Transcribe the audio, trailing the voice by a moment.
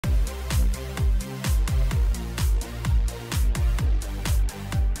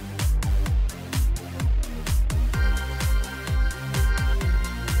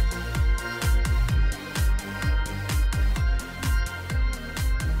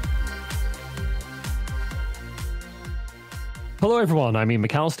Hello everyone, I'm Ian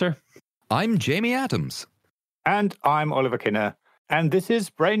McAllister. I'm Jamie Adams. And I'm Oliver Kinner. And this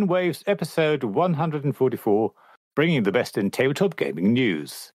is Brainwaves episode 144, bringing the best in tabletop gaming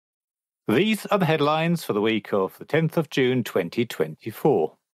news. These are the headlines for the week of the 10th of June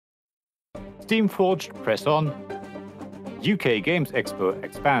 2024. Steamforged press on. UK Games Expo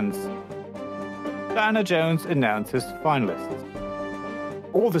expands. Diana Jones announces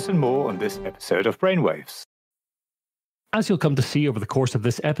finalists. All this and more on this episode of Brainwaves. As you'll come to see over the course of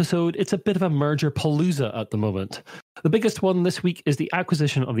this episode, it's a bit of a merger palooza at the moment. The biggest one this week is the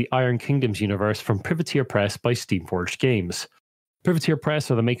acquisition of the Iron Kingdoms universe from Privateer Press by Steamforged Games. Privateer Press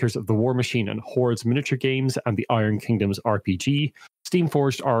are the makers of the War Machine and Hordes miniature games and the Iron Kingdoms RPG.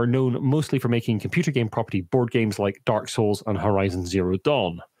 Steamforged are known mostly for making computer game property board games like Dark Souls and Horizon Zero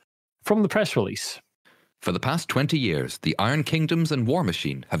Dawn. From the press release. For the past 20 years, the Iron Kingdoms and War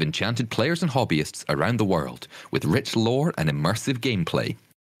Machine have enchanted players and hobbyists around the world with rich lore and immersive gameplay.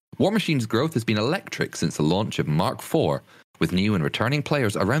 War Machine's growth has been electric since the launch of Mark IV, with new and returning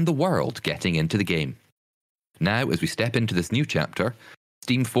players around the world getting into the game. Now, as we step into this new chapter,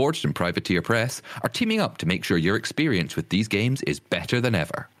 Steamforged and Privateer Press are teaming up to make sure your experience with these games is better than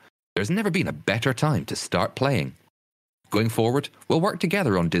ever. There's never been a better time to start playing. Going forward, we'll work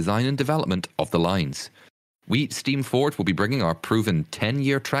together on design and development of the lines. We at Steamforged will be bringing our proven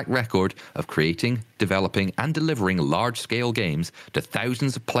 10-year track record of creating, developing and delivering large-scale games to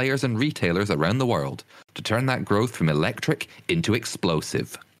thousands of players and retailers around the world to turn that growth from electric into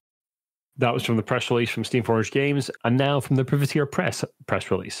explosive. That was from the press release from Steamforged Games, and now from the Privateer Press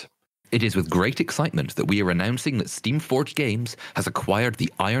release. It is with great excitement that we are announcing that Steamforged Games has acquired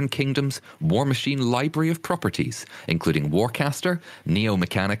the Iron Kingdoms War Machine library of properties, including Warcaster, Neo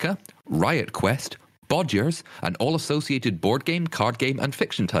Mechanica, Riot Quest, Bodgers, and all associated board game, card game and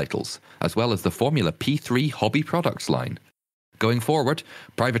fiction titles, as well as the Formula P3 hobby products line. Going forward,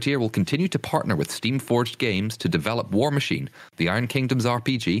 Privateer will continue to partner with Steamforged Games to develop War Machine, the Iron Kingdoms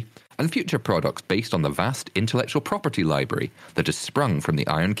RPG, and future products based on the vast intellectual property library that has sprung from the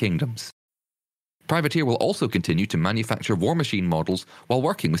Iron Kingdoms. Privateer will also continue to manufacture War Machine models while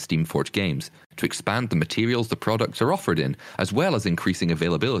working with Steamforged Games to expand the materials the products are offered in, as well as increasing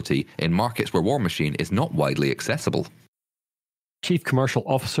availability in markets where War Machine is not widely accessible. Chief Commercial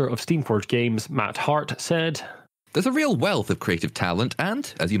Officer of Steamforged Games, Matt Hart, said, "There's a real wealth of creative talent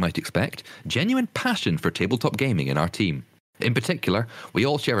and, as you might expect, genuine passion for tabletop gaming in our team. In particular, we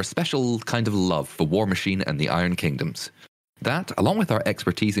all share a special kind of love for War Machine and the Iron Kingdoms. That, along with our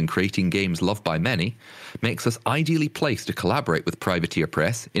expertise in creating games loved by many, makes us ideally placed to collaborate with Privateer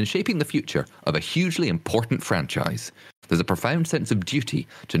Press in shaping the future of a hugely important franchise. There's a profound sense of duty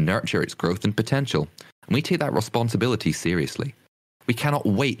to nurture its growth and potential, and we take that responsibility seriously. We cannot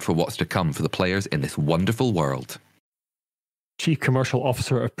wait for what's to come for the players in this wonderful world." Chief Commercial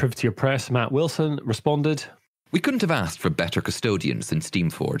Officer of Privateer Press, Matt Wilson, responded, "We couldn't have asked for better custodians than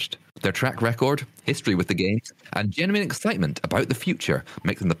Steamforged. Their track record, history with the games, and genuine excitement about the future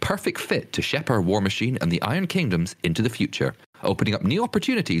make them the perfect fit to shepherd War Machine and the Iron Kingdoms into the future, opening up new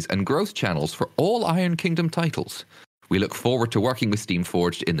opportunities and growth channels for all Iron Kingdom titles. We look forward to working with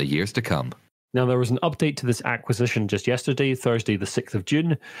Steamforged in the years to come." Now, there was an update to this acquisition just yesterday, Thursday, the 6th of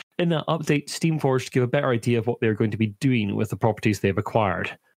June. In that update, Steamforged give a better idea of what they're going to be doing with the properties they've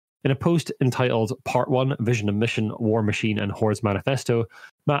acquired. In a post entitled Part 1, Vision and Mission, War Machine and Hordes Manifesto,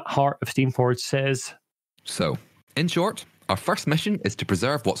 Matt Hart of Steamforged says, "So, in short, our first mission is to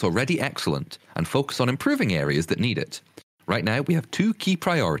preserve what's already excellent and focus on improving areas that need it. Right now, we have two key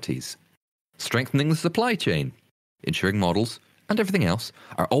priorities: strengthening the supply chain, ensuring models and everything else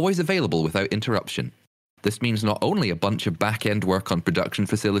are always available without interruption. This means not only a bunch of back-end work on production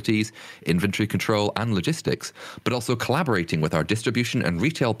facilities, inventory control and logistics, but also collaborating with our distribution and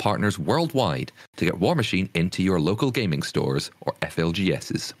retail partners worldwide to get War Machine into your local gaming stores, or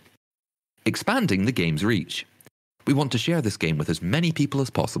FLGSs. Expanding the game's reach. We want to share this game with as many people as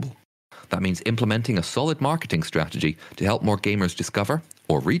possible. That means implementing a solid marketing strategy to help more gamers discover,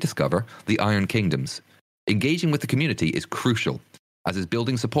 or rediscover, the Iron Kingdoms. Engaging with the community is crucial, as is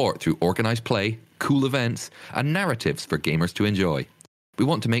building support through organised play, cool events, and narratives for gamers to enjoy. We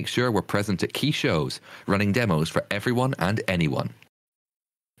want to make sure we're present at key shows, running demos for everyone and anyone.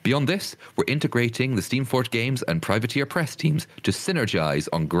 Beyond this, we're integrating the Steamforged Games and Privateer Press teams to synergize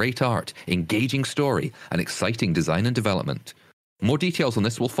on great art, engaging story, and exciting design and development. More details on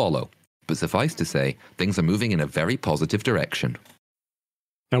this will follow, but suffice to say, things are moving in a very positive direction.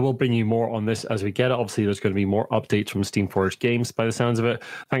 Now, we'll bring you more on this as we get it. Obviously, there's going to be more updates from Steamforged Games by the sounds of it.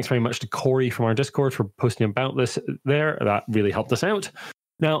 Thanks very much to Corey from our Discord for posting about this there. That really helped us out.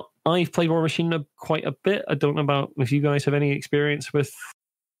 Now, I've played War Machine quite a bit. I don't know about if you guys have any experience with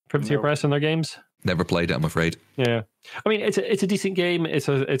Privateer Press and their games. Never played it, I'm afraid. Yeah, I mean it's a decent game. It's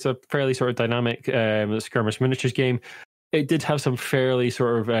a fairly sort of dynamic skirmish miniatures game. It did have some fairly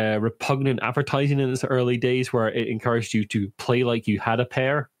sort of repugnant advertising in its early days, where it encouraged you to play like you had a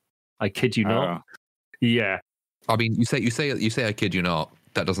pair. I kid you not. Yeah. I mean, you say I kid you not.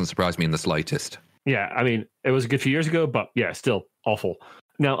 That doesn't surprise me in the slightest. Yeah, I mean, it was a good few years ago, but yeah, still awful.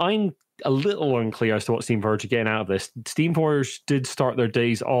 Now, I'm a little unclear as to what Steamforged are getting out of this. Steamforged did start their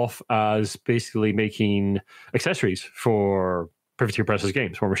days off as basically making accessories for Privateer Press's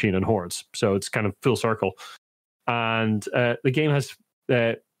games, War Machine and Hordes. So it's kind of full circle. And the game has,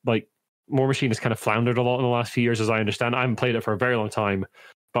 War Machine has kind of floundered a lot in the last few years, as I understand. I haven't played it for a very long time,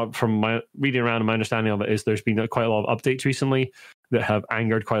 but from my reading around and my understanding of it is there's been quite a lot of updates recently that have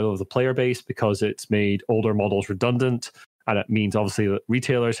angered quite a lot of the player base because it's made older models redundant. And it means obviously that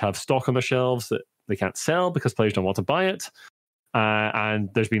retailers have stock on their shelves that they can't sell because players don't want to buy it. And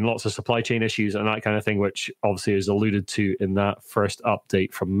there's been lots of supply chain issues and that kind of thing, which obviously is alluded to in that first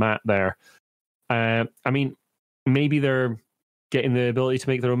update from Matt there. I mean, maybe they're getting the ability to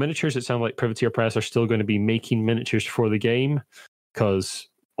make their own miniatures. It sounds like Privateer Press are still going to be making miniatures for the game because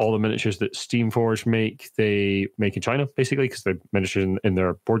all the miniatures that Steamforged make, they make in China, basically, because they're miniatures in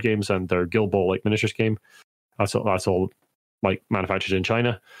their board games and their Guild Ball like miniatures game. That's all like manufactured in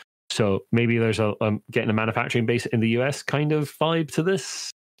China. So maybe there's a getting a manufacturing base in the US kind of vibe to this.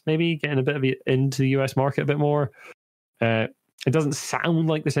 Maybe getting a bit of it into the US market a bit more. It doesn't sound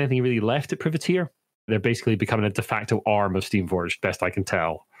like there's anything really left at Privateer. They're basically becoming a de facto arm of Steamforged, best I can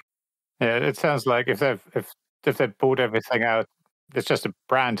tell. Yeah, it sounds like if they've bought everything out, it's just a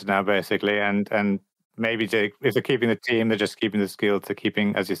brand now, basically, and maybe if they're keeping the team, they're just keeping the skills, they're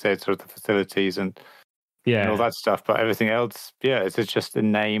keeping, as you said, sort of the facilities and all that stuff. But everything else, it's just a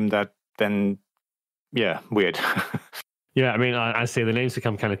name that then, weird. Yeah, I mean, I say the names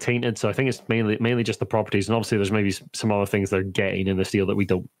become kind of tainted, so I think it's mainly just the properties, and obviously there's maybe some other things they're getting in this deal that we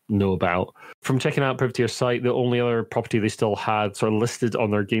don't know about. From checking out Privateer's site, the only other property they still had sort of listed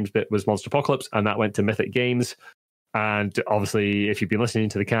on their games bit was Monster Apocalypse, and that went to Mythic Games. And obviously, if you've been listening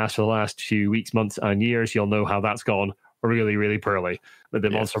to the cast for the last few weeks, months, and years, you'll know how that's gone really, really poorly. The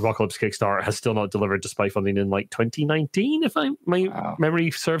Monster Apocalypse Kickstarter has still not delivered despite funding in 2019, if my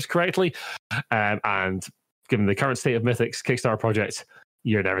memory serves correctly. And given the current state of Mythic's Kickstarter projects,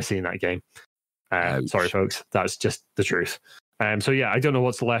 you're never seeing that game. Sorry, folks. That's just the truth. So I don't know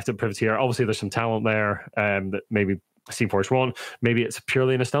what's left at Privateer. Obviously, there's some talent there that maybe Steamforged won. Maybe it's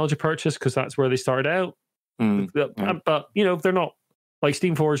purely a nostalgia purchase because that's where they started out. But, they're not like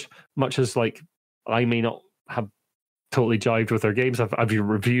Steamforged, much as I may not have totally jived with their games. I've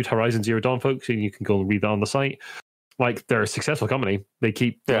reviewed Horizon Zero Dawn, folks, and you can go and read that on the site. They're a successful company. They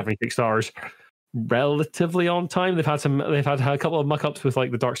keep delivering Kickstarters relatively on time. They've had a couple of muck-ups with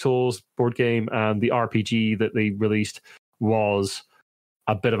the Dark Souls board game, and the RPG that they released was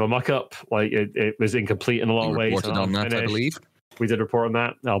a bit of a muck-up. It was incomplete in a lot of ways. Reported on that, I believe. We did report on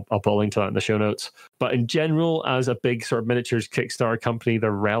that. I'll put a link to that in the show notes. But in general, as a big sort of miniatures Kickstarter company,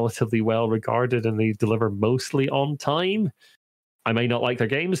 they're relatively well regarded and they deliver mostly on time. I may not like their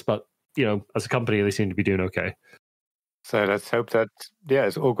games, but as a company, they seem to be doing okay. So let's hope that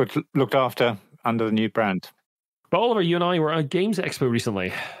it's all good looked after under the new brand. But Oliver, you and I were at Games Expo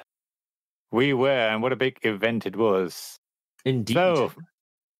recently. We were, and what a big event it was. Indeed. So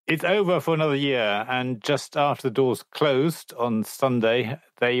it's over for another year, and just after the doors closed on Sunday,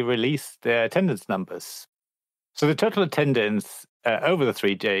 they released their attendance numbers. So the total attendance over the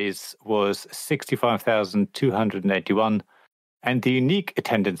 3 days was 65,281, and the unique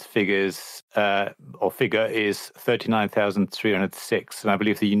attendance figure is 39,306. And I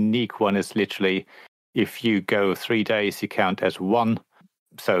believe the unique one is literally, if you go 3 days, you count as one.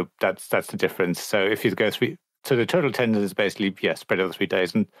 So that's the difference. So if you go so the total attendance is basically, spread over 3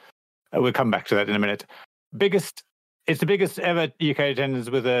 days. And we'll come back to that in a minute. It's the biggest ever UK attendance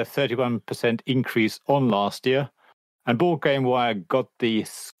with a 31% increase on last year. And Board Game Wire got the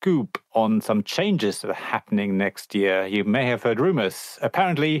scoop on some changes that are happening next year. You may have heard rumors.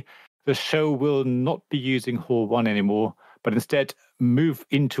 Apparently, the show will not be using Hall 1 anymore, but instead move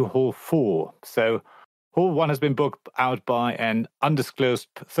into Hall 4. So Hall 1 has been booked out by an undisclosed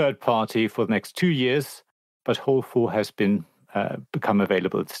third party for the next 2 years, but Hall 4 has become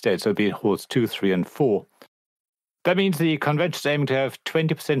available instead. So it'll be Halls 2, 3, and 4. That means the convention's aiming to have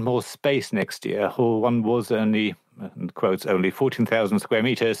 20% more space next year. Hall 1 was only 14,000 square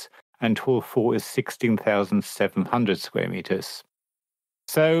meters, and Hall 4 is 16,700 square meters.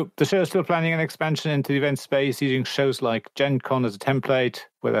 So the show is still planning an expansion into the event space using shows like Gen Con as a template,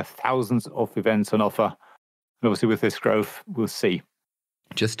 where there are thousands of events on offer. And obviously with this growth, we'll see.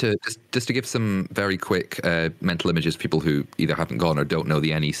 Just to give some very quick mental images, people who either haven't gone or don't know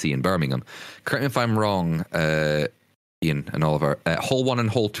the NEC in Birmingham. Correct me if I'm wrong, Ian and Oliver. Hall 1 and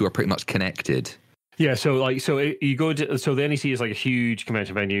Hall 2 are pretty much connected. Yeah, so you go to the NEC is like a huge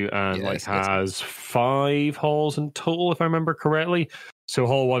convention venue and has 5 halls in total, if I remember correctly. So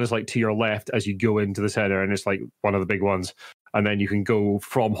Hall 1 is like to your left as you go into the center, and it's like one of the big ones. And then you can go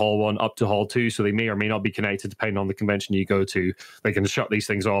from Hall 1 up to Hall 2, so they may or may not be connected depending on the convention you go to. They can shut these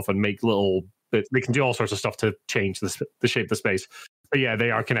things off and make little... They can do all sorts of stuff to change the shape of the space. But yeah,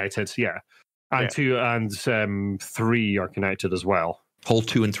 they are connected, yeah. And 2 and 3 are connected as well. Hall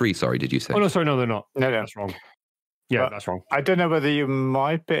 2 and 3, sorry, did you say? Oh, no, sorry, no, they're not. No. That's wrong. Yeah, well, that's wrong. I don't know whether you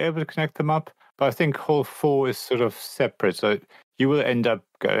might be able to connect them up, but I think Hall 4 is sort of separate. So you will end up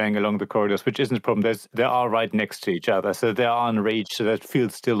going along the corridors, which isn't a problem. They are right next to each other, so they are unreached. So that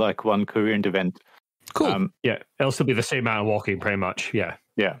feels still like one coherent event. Cool. Yeah, it'll still be the same amount of walking, pretty much. Yeah.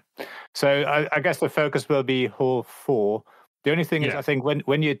 Yeah. So I guess the focus will be Hall 4. The only thing is, I think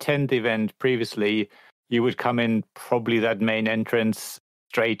when you attend the event previously, you would come in probably that main entrance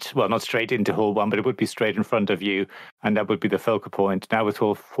not straight into Hall 1, but it would be straight in front of you, and that would be the focal point. Now with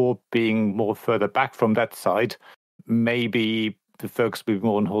Hall 4 being more further back from that side, maybe the focus will be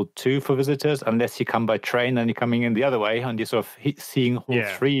more on Hall 2 for visitors, unless you come by train and you're coming in the other way, and you're sort of seeing Hall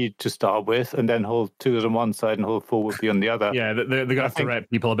 3 to start with, and then Hall 2 is on one side and Hall 4 will be on the other. Yeah, they're going to have to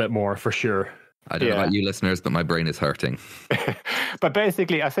direct people a bit more, for sure. I don't know about you listeners, but my brain is hurting. But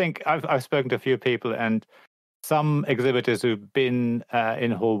basically, I think I've spoken to a few people, and some exhibitors who've been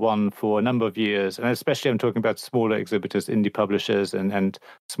in Hall 1 for a number of years, and especially I'm talking about smaller exhibitors, indie publishers and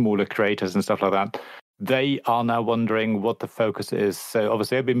smaller creators and stuff like that, they are now wondering what the focus is. So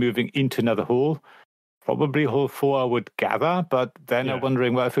obviously they'll be moving into another hall, probably Hall 4 I would gather, but they're now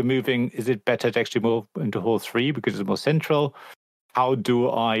wondering, well, if we're moving, is it better to actually move into Hall 3 because it's more central? How do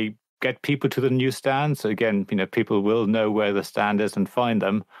I get people to the new stand? So again, people will know where the stand is and find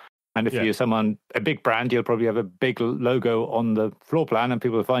them. And if you're a big brand, you'll probably have a big logo on the floor plan and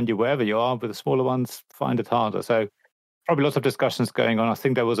people will find you wherever you are. With the smaller ones, find it harder. So probably lots of discussions going on. I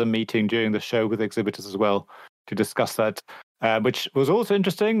think there was a meeting during the show with exhibitors as well to discuss that, which was also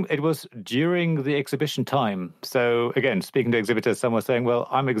interesting. It was during the exhibition time. So again, speaking to exhibitors, some were saying, well,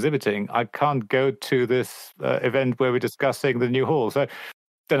 I'm exhibiting. I can't go to this event where we're discussing the new hall. So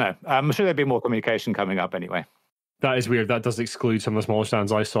don't know. I'm sure there'll be more communication coming up anyway. That is weird. That does exclude some of the smaller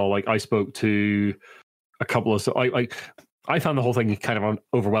stands I saw. Like I spoke to a couple of... I found the whole thing kind of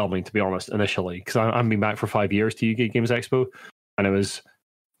overwhelming, to be honest, initially, because I've been back for 5 years to UK Games Expo, and it was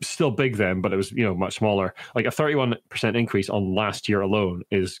still big then, but it was much smaller. Like a 31% increase on last year alone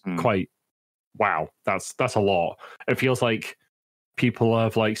is quite... Wow, that's a lot. It feels like people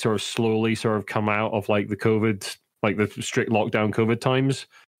have like sort of slowly sort of come out of like the COVID, like the strict lockdown COVID times,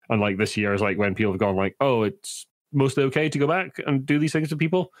 and like this year is like when people have gone like, oh, it's mostly okay to go back and do these things to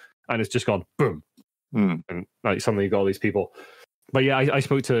people, and it's just gone boom, and like suddenly you got all these people. But yeah,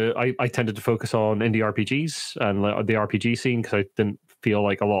 I tended to focus on indie RPGs and the RPG scene because I didn't feel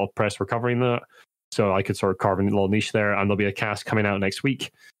like a lot of press were covering that, so I could sort of carve a little niche there. And there'll be a cast coming out next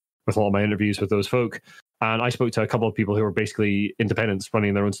week with a lot of my interviews with those folk. And I spoke to a couple of people who are basically independents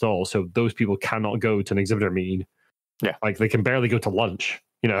running their own stall, so those people cannot go to an exhibitor meeting. Yeah, like they can barely go to lunch.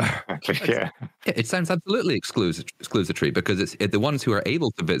 It sounds absolutely exclusatory, because it's the ones who are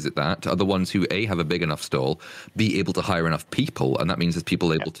able to visit that are the ones who A, have a big enough stall, B, able to hire enough people, and that means there's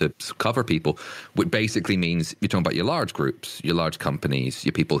people able to cover people, which basically means you're talking about your large groups, your large companies,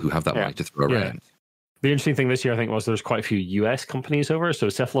 your people who have that money to throw around. The interesting thing this year, I think, was there's quite a few US companies over. So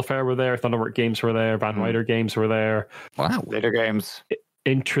Cephalofair were there, Thunderwork Games were there, Van Ryder Games were there. Wow. Later Games.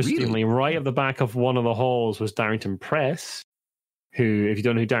 Interestingly, right at the back of one of the halls was Darrington Press, who, if you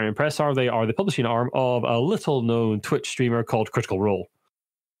don't know who Darrington Press are, they are the publishing arm of a little-known Twitch streamer called Critical Role.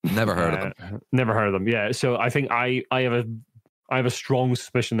 Never heard of them. Never heard of them, yeah. So I think I have a strong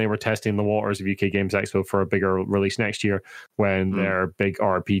suspicion they were testing the waters of UK Games Expo for a bigger release next year when their big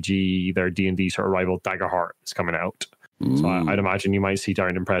RPG, their D&D sort of rival Daggerheart is coming out. So I'd imagine you might see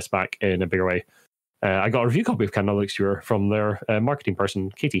Darrington Press back in a bigger way. I got a review copy of Candle Elixir from their marketing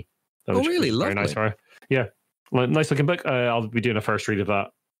person, Katie. Really? Lovely. Very nice for her. Yeah. Nice looking book. I'll be doing a first read of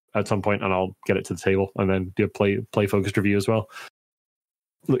that at some point, and I'll get it to the table and then do a play focused review as well.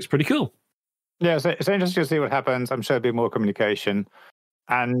 Looks pretty cool. Yeah, so it's interesting to see what happens. I'm sure there'll be more communication.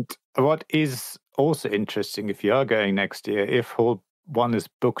 And what is also interesting, if you are going next year, if Hall one is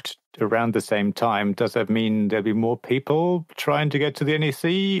booked around the same time, does that mean there'll be more people trying to get to the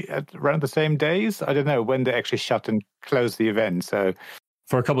NEC at around the same days? I don't know when they actually shut and close the event. So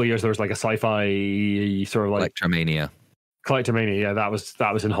for a couple of years, there was like a sci-fi sort of like Collectormania. Yeah, that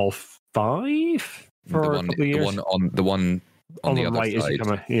was in Hall 5 for a couple of years. The one on the other right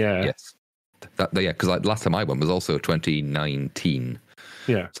side. Yeah. Yes. Because last time I went was also 2019.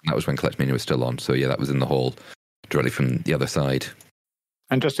 Yeah. So that was when Collectormania was still on. So yeah, that was in the hall directly from the other side.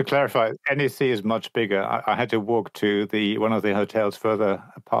 And just to clarify, NEC is much bigger. I had to walk to one of the hotels further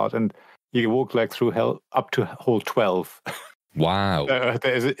apart, and you walk like through hell up to Hall 12. Wow.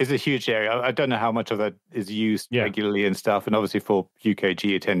 It's a huge area. I don't know how much of that is used regularly and stuff. And obviously for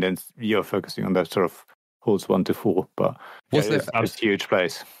UKG attendance, you're focusing on those sort of halls 1 to 4. But it's a huge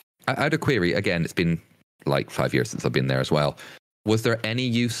place. I had a query. Again, it's been like 5 years since I've been there as well. Was there any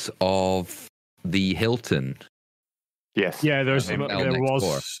use of the Hilton? Yes. Yeah, there was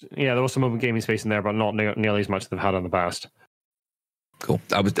some open gaming space in there, but not nearly as much as they've had in the past. Cool.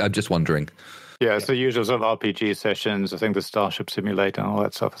 I'm just wondering. Yeah, it's the usual sort of RPG sessions. I think the Starship Simulator and all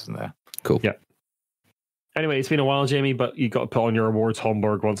that stuff isn't there. Cool. Yeah. Anyway, it's been a while, Jamie, but you got to put on your awards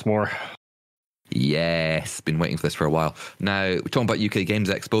Homburg once more. Yes, been waiting for this for a while. Now, we're talking about UK Games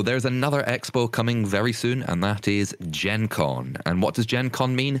Expo. There's another expo coming very soon, and that is Gen Con. And what does Gen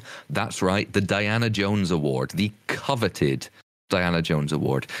Con mean? That's right, the Diana Jones Award, the coveted Diana Jones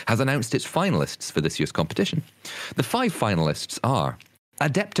Award, has announced its finalists for this year's competition. The 5 finalists are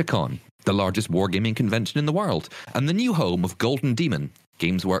Adepticon, the largest wargaming convention in the world, and the new home of Golden Demon,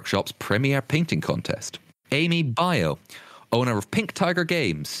 Games Workshop's premier painting contest. Amy Bio, owner of Pink Tiger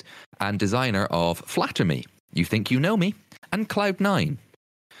Games and designer of Flatter Me, You Think You Know Me, and Cloud9.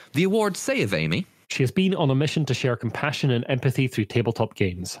 The awards say of Amy, she has been on a mission to share compassion and empathy through tabletop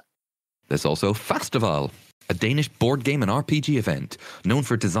games. There's also Fastival, a Danish board game and RPG event known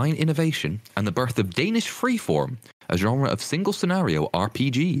for design innovation and the birth of Danish Freeform, a genre of single-scenario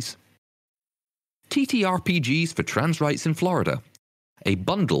RPGs. TTRPGs for Trans Rights in Florida, a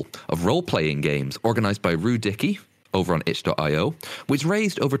bundle of role-playing games organised by Rue Dickey over on itch.io, which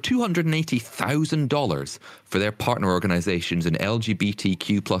raised over $280,000 for their partner organisations and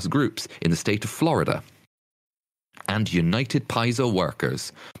LGBTQ plus groups in the state of Florida. And United Paizo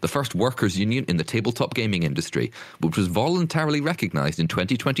Workers, the first workers' union in the tabletop gaming industry, which was voluntarily recognised in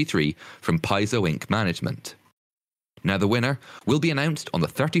 2023 from Paizo Inc. management. Now, the winner will be announced on the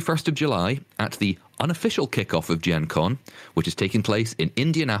 31st of July at the unofficial kickoff of Gen Con, which is taking place in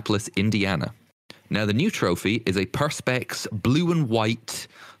Indianapolis, Indiana. Now, the new trophy is a Perspex blue and white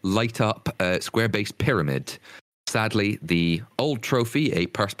light-up square-based pyramid. Sadly, the old trophy, a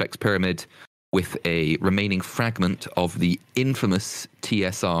Perspex pyramid with a remaining fragment of the infamous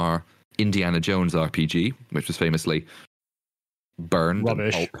TSR Indiana Jones RPG, which was famously burned.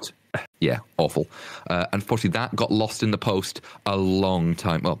 Rubbish. And pulped. Yeah, awful. Unfortunately, that got lost in the post a long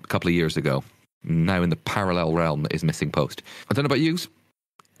time, a couple of years ago. Now in the parallel realm that is missing post. I don't know about you.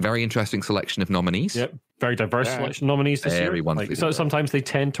 Very interesting selection of nominees. Yep, very diverse selection of nominees this year. So sometimes they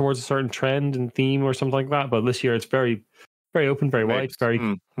tend towards a certain trend and theme or something like that, but this year it's very, very open, very wide,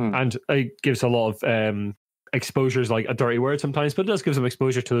 and it gives a lot of exposures, like a dirty word sometimes, but it does give some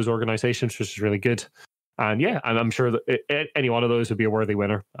exposure to those organisations, which is really good. And yeah, and I'm sure that any one of those would be a worthy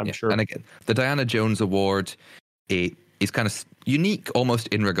winner. I'm sure. And again, the Diana Jones Award is kind of unique almost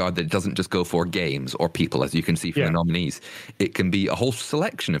in regard that it doesn't just go for games or people, as you can see from the nominees. It can be a whole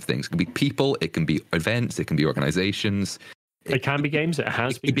selection of things. It can be people, it can be events, it can be organizations. It can be games. It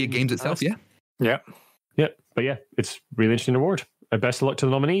has been. It can be games itself, yeah. Yeah. Yeah. But yeah, it's really interesting award. Best of luck to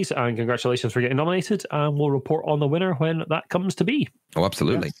the nominees and congratulations for getting nominated. And we'll report on the winner when that comes to be. Oh,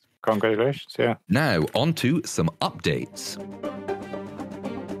 absolutely. Yes. Congratulations, yeah. Now, on to some updates.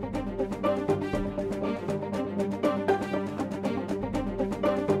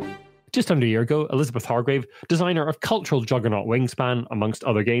 Just under a year ago, Elizabeth Hargrave, designer of cultural juggernaut Wingspan, amongst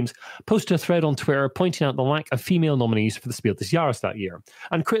other games, posted a thread on Twitter pointing out the lack of female nominees for the Spiel des Jahres that year,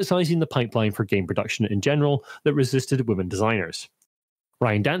 and criticising the pipeline for game production in general that resisted women designers.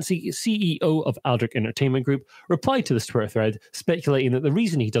 Ryan Dancey, CEO of Aldrich Entertainment Group, replied to this Twitter thread, speculating that the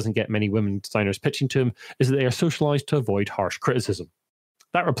reason he doesn't get many women designers pitching to him is that they are socialised to avoid harsh criticism.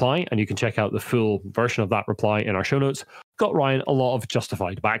 That reply, and you can check out the full version of that reply in our show notes, got Ryan a lot of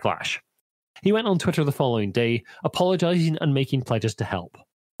justified backlash. He went on Twitter the following day, apologising and making pledges to help.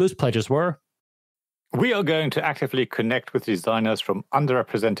 Those pledges were: we are going to actively connect with designers from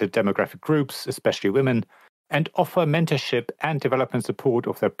underrepresented demographic groups, especially women, and offer mentorship and development support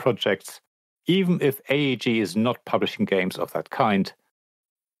of their projects, even if AEG is not publishing games of that kind.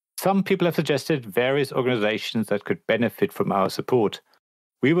 Some people have suggested various organizations that could benefit from our support.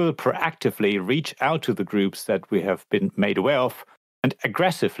 We will proactively reach out to the groups that we have been made aware of and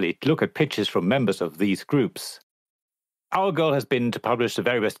aggressively look at pitches from members of these groups. Our goal has been to publish the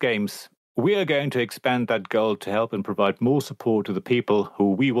very best games. We are going to expand that goal to help and provide more support to the people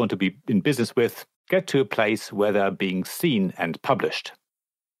who we want to be in business with, get to a place where they are being seen and published.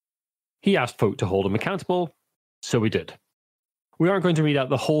 He asked folk to hold him accountable, so we did. We aren't going to read out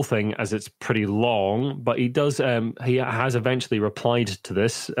the whole thing as it's pretty long, but he does. He has eventually replied to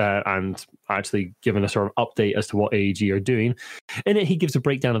this and actually given a sort of update as to what AEG are doing. In it, he gives a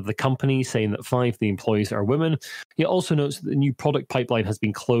breakdown of the company, saying that 5 of the employees are women. He also notes that the new product pipeline has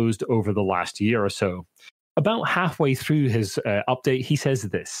been closed over the last year or so. About halfway through his update, he says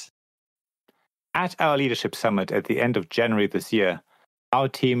this. At our leadership summit at the end of January this year, our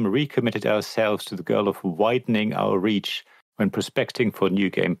team recommitted ourselves to the goal of widening our reach when prospecting for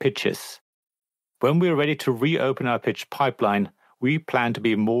new game pitches. When we're ready to reopen our pitch pipeline, we plan to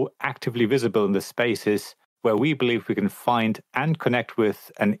be more actively visible in the spaces where we believe we can find and connect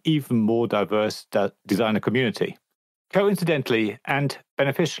with an even more diverse designer community. Coincidentally and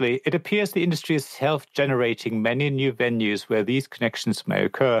beneficially, it appears the industry is self-generating many new venues where these connections may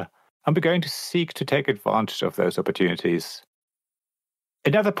occur, and we're going to seek to take advantage of those opportunities.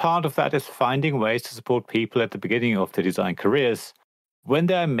 Another part of that is finding ways to support people at the beginning of their design careers when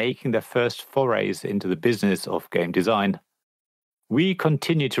they are making their first forays into the business of game design. We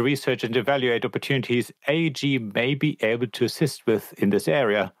continue to research and evaluate opportunities AEG may be able to assist with in this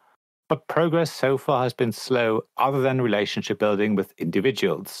area, but progress so far has been slow other than relationship building with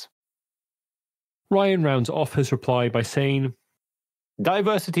individuals. Ryan rounds off his reply by saying,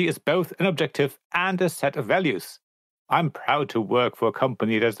 diversity is both an objective and a set of values. I'm proud to work for a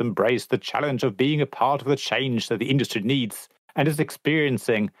company that has embraced the challenge of being a part of the change that the industry needs and is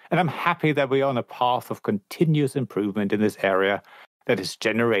experiencing, and I'm happy that we are on a path of continuous improvement in this area that is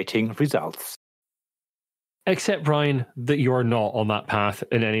generating results. Except, Ryan, that you are not on that path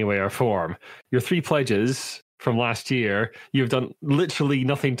in any way or form. Your 3 pledges from last year, you've done literally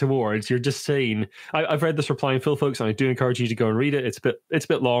nothing towards. You're just saying, I've read this reply in full, folks, and I do encourage you to go and read it. It's a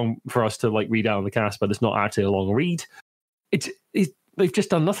bit long for us to read out on the cast, but it's not actually a long read. They've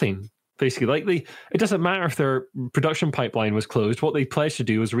just done nothing, basically. It doesn't matter if their production pipeline was closed. What they pledged to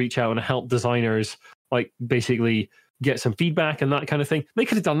do was reach out and help designers, basically get some feedback and that kind of thing. They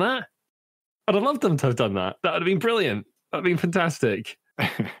could have done that. I'd have loved them to have done that. That would have been brilliant. That would have been fantastic.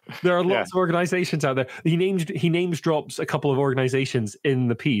 There are lots of organizations out there. He names drops a couple of organizations in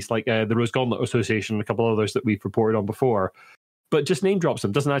the piece, like the Rose Gauntlet Association and a couple others that we've reported on before, but just name drops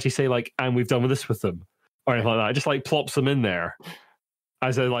them. Doesn't actually say and we've done this with them or anything like that. Just plops them in there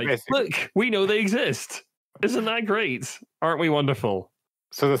as a look, we know they exist. Isn't that great? Aren't we wonderful?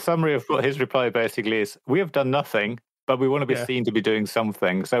 So the summary of what his reply basically is, we have done nothing, but we want to be seen to be doing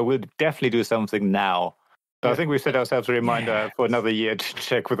something. So we'll definitely do something now. So I think we set ourselves a reminder for another year to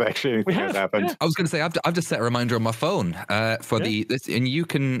check whether actually anything has happened. Yeah. I was going to say, I've just set a reminder on my phone this, and you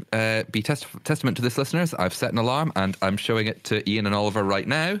can be testament to this, listeners. I've set an alarm, and I'm showing it to Ian and Oliver right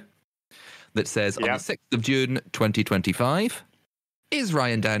now. That says on the 6th of June 2025, is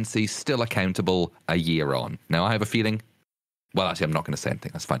Ryan Dancey still accountable a year on? Now I have a feeling. Well, actually, I'm not going to say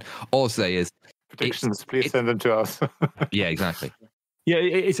anything. That's fine. All I'll say is predictions. Please send them to us. Yeah, exactly. Yeah,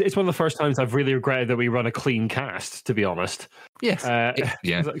 it's one of the first times I've really regretted that we run a clean cast, to be honest. Yes.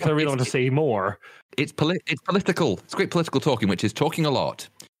 Because I really want to say more. It's political. It's great political talking, which is talking a lot,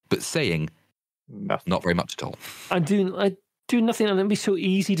 but saying not very much at all. I do nothing, and it'd be so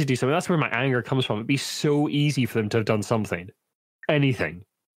easy to do something. That's where my anger comes from. It'd be so easy for them to have done something, anything,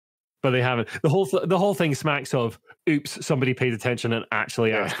 but they haven't. The whole thing smacks of, oops, somebody paid attention and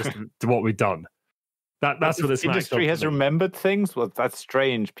actually asked us to what we've done. That's what this industry has remembered things. Well, that's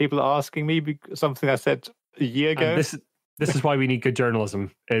strange. People are asking me something I said a year ago. And this is why we need good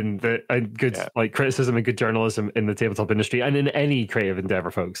journalism and good criticism and good journalism in the tabletop industry and in any creative endeavor,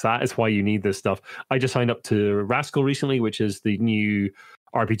 folks. That is why you need this stuff. I just signed up to Rascal recently, which is the new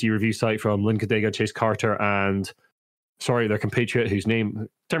RPG review site from Lynn Cadega, Chase Carter, and their compatriot whose name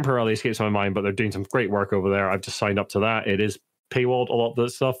temporarily escapes my mind, but they're doing some great work over there. I've just signed up to that. It is paywalled, a lot of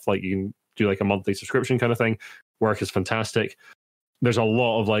this stuff. You can do a monthly subscription kind of thing. Work is fantastic. There's a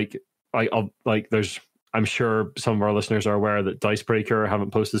lot of I'm sure some of our listeners are aware that Dicebreaker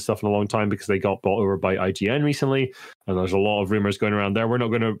haven't posted stuff in a long time because they got bought over by IGN recently, and there's a lot of rumors going around there. We're not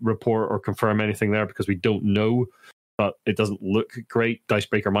going to report or confirm anything there because we don't know, but it doesn't look great.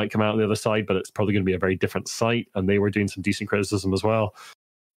 Dicebreaker might come out on the other side, but it's probably going to be a very different site, and they were doing some decent criticism as well.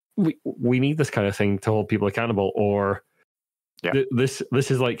 We need this kind of thing to hold people accountable, or Yeah. This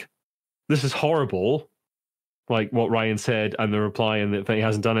is horrible, like what Ryan said, and the reply, and that he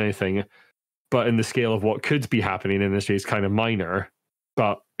hasn't done anything. But in the scale of what could be happening in the industry, it's kind of minor.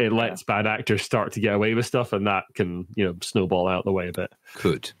 But it lets bad actors start to get away with stuff, and that can, snowball out the way a bit.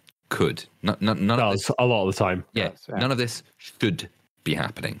 Could. None of this, a lot of the time. Yeah, none of this should be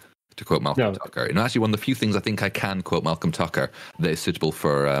happening, to quote Malcolm Tucker. And actually, one of the few things I think I can quote Malcolm Tucker that is suitable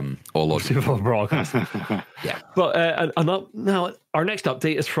for all audiences. Suitable for broadcast. Yeah. But now, our next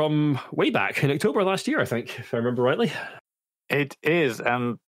update is from way back in October last year, I think, if I remember rightly. It is.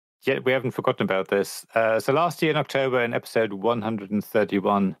 Yet we haven't forgotten about this. So last year in October, in episode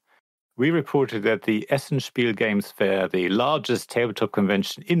 131, we reported that the Essen Spiel Games Fair, the largest tabletop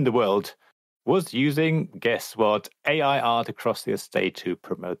convention in the world, was using, guess what, AI art across the estate to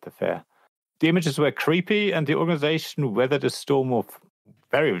promote the fair. The images were creepy, and the organization weathered a storm of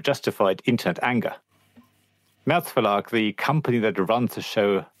very justified internet anger. März Verlag, the company that runs the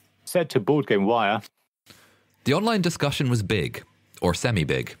show, said to Board Game Wire, "The online discussion was big, or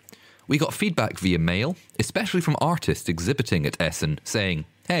semi-big. We got feedback via mail, especially from artists exhibiting at Essen, saying,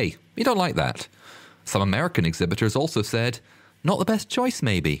 'Hey, we don't like that.' Some American exhibitors also said, 'Not the best choice,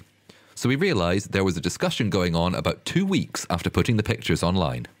 maybe.' So we realised there was a discussion going on about 2 weeks after putting the pictures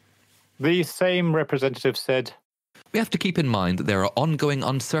online." The same representative said, "We have to keep in mind that there are ongoing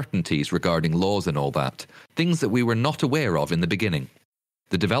uncertainties regarding laws and all that, things that we were not aware of in the beginning.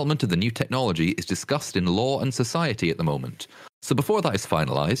 The development of the new technology is discussed in law and society at the moment. So before that is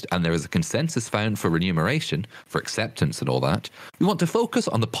finalised and there is a consensus found for remuneration, for acceptance and all that, we want to focus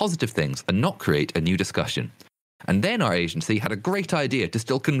on the positive things and not create a new discussion. And then our agency had a great idea to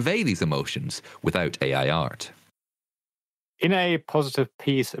still convey these emotions without AI art." In a positive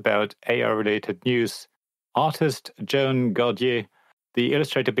piece about AI-related news, artist Joan Gaudier, the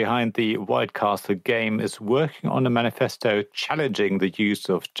illustrator behind the White Castle game, is working on a manifesto challenging the use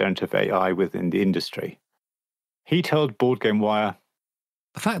of generative AI within the industry. He told Board Game Wire,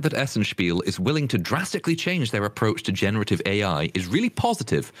 "The fact that Essen Spiel is willing to drastically change their approach to generative AI is really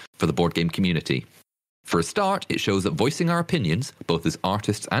positive for the board game community. For a start, it shows that voicing our opinions, both as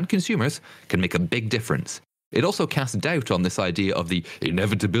artists and consumers, can make a big difference. It also casts doubt on this idea of the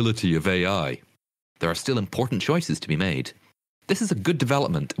inevitability of AI. There are still important choices to be made. This is a good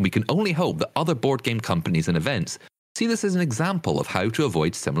development, and we can only hope that other board game companies and events see this as an example of how to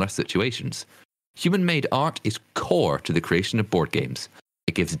avoid similar situations. Human-made art is core to the creation of board games.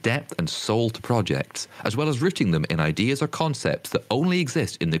 It gives depth and soul to projects, as well as rooting them in ideas or concepts that only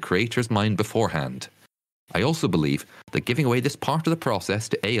exist in the creator's mind beforehand. I also believe that giving away this part of the process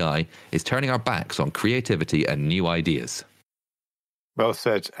to AI is turning our backs on creativity and new ideas." Well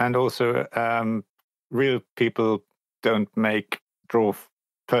said. And also, real people don't draw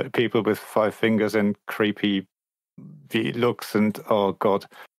people with 5 fingers and creepy looks and, oh God.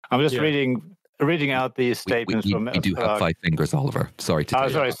 I'm just reading out these statements from... We do have 5 fingers, Oliver. Sorry to tell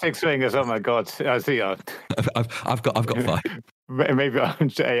you. Sorry, 6 fingers. Oh my God. I see. I've got 5. Maybe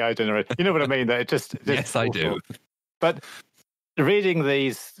I'm AI generated. You know what I mean? That Yes, I do. But reading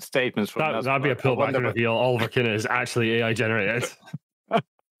these statements from... That'd be a pullback and reveal Oliver Kinna is actually AI generated.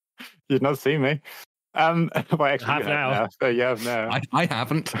 You've not seen me. Well, actually, have now. So you have now. I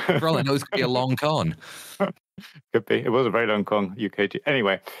haven't. For all I know, it's going to be a long con. Could be. It was a very long con, UKG.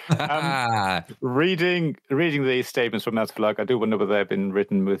 Anyway, reading these statements from März Verlag, I do wonder whether they've been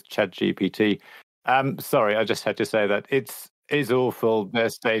written with ChatGPT. Sorry, I just had to say that it's awful. Their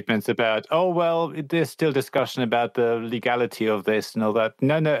statements about, there's still discussion about the legality of this and all that.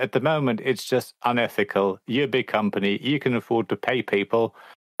 No, at the moment, it's just unethical. You're a big company. You can afford to pay people.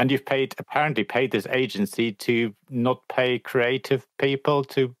 And you've apparently paid this agency to not pay creative people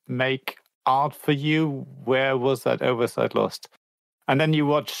to make art for you. Where was that oversight lost? And then you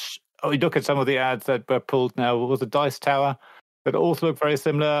look at some of the ads that were pulled now. What was it, Dice Tower? That also look very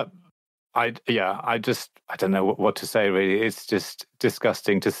similar. I don't know what to say, really. It's just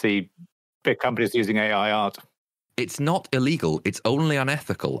disgusting to see big companies using AI art. It's not illegal, it's only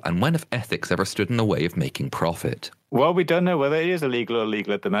unethical. And when have ethics ever stood in the way of making profit? Well, we don't know whether it is illegal or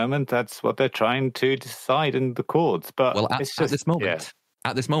legal at the moment. That's what they're trying to decide in the courts. But at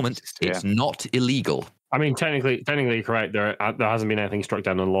this moment, it's not illegal. I mean, technically correct. There hasn't been anything struck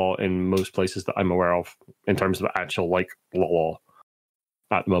down in law in most places that I'm aware of in terms of actual law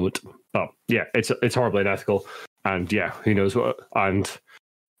at the moment. Oh, yeah, it's horribly unethical, and who knows what? And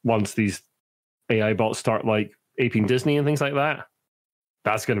once these AI bots start aping Disney and things like that,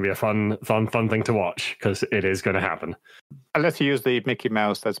 that's going to be a fun thing to watch, because it is going to happen. Unless you use the Mickey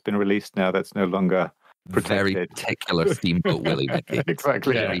Mouse that's been released now, that's no longer very Protected. particular Steamboat Willie, Mickey.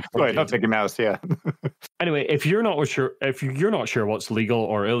 Exactly. Very Sorry, not Mickey Mouse. Yeah. Anyway, if you're not sure what's legal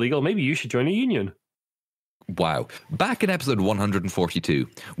or illegal, maybe you should join a union. Wow. Back in episode 142,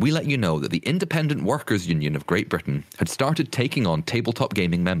 we let you know that the Independent Workers' Union of Great Britain had started taking on tabletop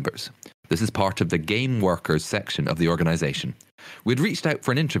gaming members. This is part of the Game Workers section of the organisation. We'd reached out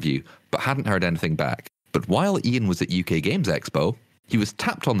for an interview, but hadn't heard anything back. But while Ian was at UK Games Expo, he was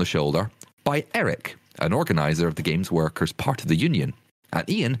tapped on the shoulder by Eric, an organiser of the Games Workers part of the union. And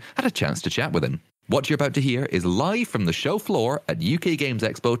Ian had a chance to chat with him. What you're about to hear is live from the show floor at UK Games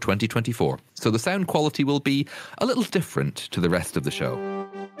Expo 2024, so the sound quality will be a little different to the rest of the show.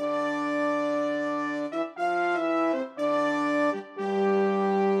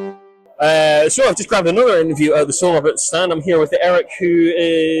 So I've just grabbed another interview out of the Solar stand. I'm here with Eric, who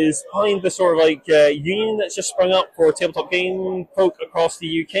is behind the sort of like union that's just sprung up for tabletop game folk across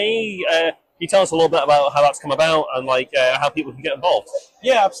the UK. Can you tell us a little bit about how that's come about and like how people can get involved?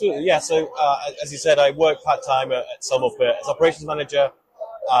 Yeah, absolutely. Yeah, so as you said, I work part-time at Somerset as operations manager,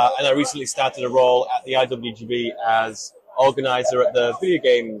 and I recently started a role at the IWGB as organizer at the Video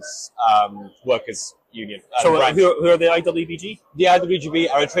Games Workers Union. So who are the IWBG? The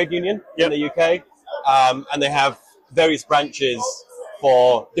IWGB are a trade union in the UK, and they have various branches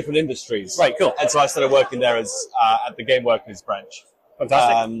for different industries. Right, cool. And so I started working there as at the Game Workers branch.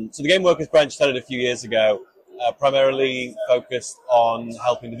 Fantastic. So the Game Workers branch started a few years ago, primarily focused on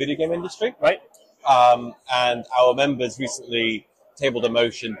helping the video game industry. Right. And our members recently tabled a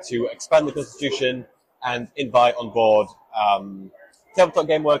motion to expand the constitution and invite on board tabletop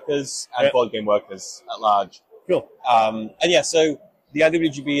game workers and board game workers at large. Cool. And yeah, so the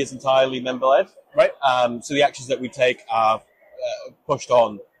IWGB is entirely member-led. Right. So the actions that we take are pushed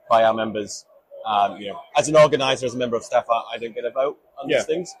on by our members. You know, as an organizer, as a member of staff, I don't get a vote on these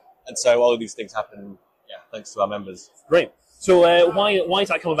things, and so all of these things happen, thanks to our members. Great. So why has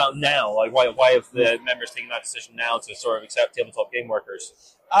that come about now? Like, why have the members taken that decision now to sort of accept tabletop game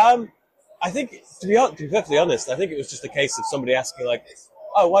workers? I think, to be perfectly honest, I think it was just a case of somebody asking, like,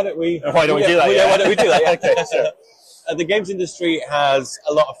 "Oh, why don't we do that? Why don't we do that?" Yeah. Okay, sure. The games industry has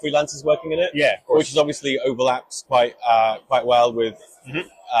a lot of freelancers working in it, which is obviously overlaps quite well with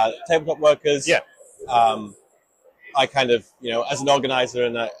tabletop workers. Yeah. I kind of, you know, as an organizer,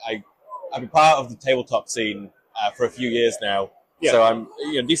 and I've been part of the tabletop scene for a few years now, so I'm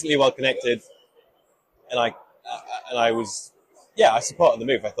decently well connected, and I was, I supported the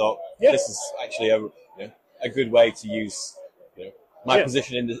move. I thought this is actually a good way to use my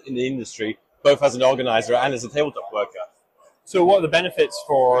position in the industry, both as an organizer and as a tabletop worker. So what are the benefits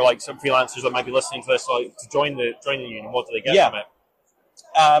for like some freelancers that might be listening to this, like, to join the union? What do they get from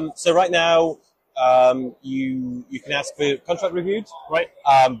it? So right now, you can ask for contract reviewed, right?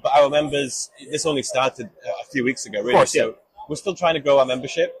 But our members, this only started a few weeks ago, really. Of course, so we're still trying to grow our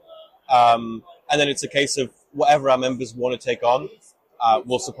membership, and then it's a case of whatever our members want to take on,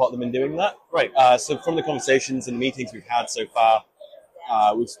 we'll support them in doing that. Right. So from the conversations and meetings we've had so far,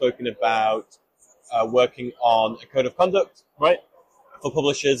 we've spoken about working on a code of conduct, right, for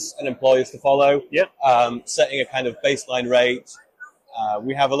publishers and employers to follow. Yeah. Setting a kind of baseline rate.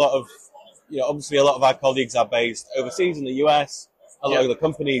 We have a lot of, obviously a lot of our colleagues are based overseas in the US. A lot of the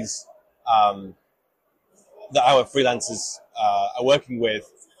companies that our freelancers are working with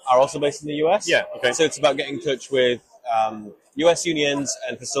are also based in the US. Yeah. Okay. So it's about getting in touch with US unions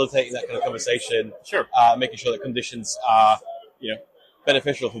and facilitating that kind of conversation. Sure. Making sure that conditions are,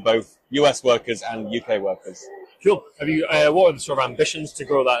 beneficial for both US workers and UK workers. Cool. Have you? What are the sort of ambitions to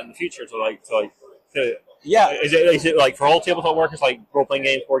grow that in the future? Yeah. Is it like for all tabletop workers, like role-playing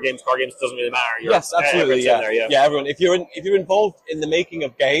games, board games, card games? It doesn't really matter. Yes, absolutely. Yeah, everyone. If you're involved in the making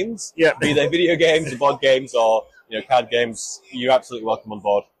of games, be they video games, or board games, or card games, you're absolutely welcome on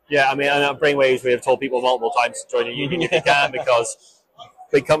board. Yeah, I mean, and at Brainwaves, we have told people multiple times to join a union if you can, because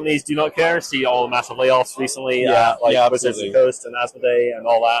big companies do not care. See all the massive layoffs recently, like Wizards of the Coast and Asmodee and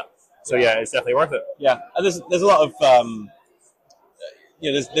all that. So yeah, it's definitely worth it. Yeah, and there's a lot of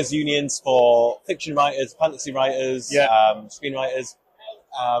there's unions for fiction writers, fantasy writers, screenwriters,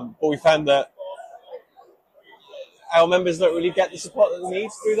 but we found that our members don't really get the support that they need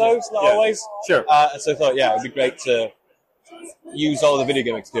through those, not always. Sure. And so I thought, it'd be great to use all the video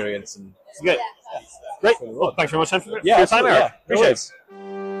game experience. And good. Great. Well, thanks very much for your time, Eric. Yeah, appreciate it.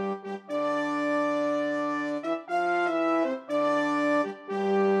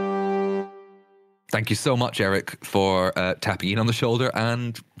 Thank you so much, Eric, for tapping in on the shoulder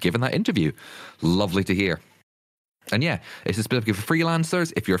and giving that interview. Lovely to hear. And yeah, it's specifically for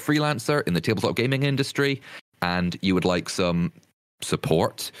freelancers. If you're a freelancer in the tabletop gaming industry and you would like some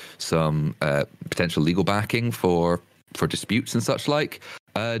support, some potential legal backing for disputes and such like,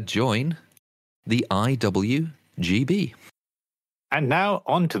 join the IWGB. And now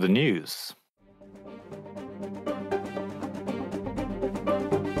on to the news.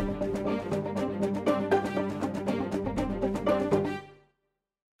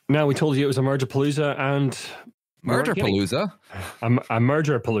 Now, we told you it was a merger palooza and... Murder Palooza? A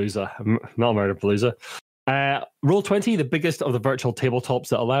merger palooza, not murder palooza. Roll20, the biggest of the virtual tabletops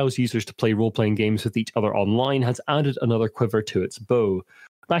that allows users to play role-playing games with each other online, has added another quiver to its bow.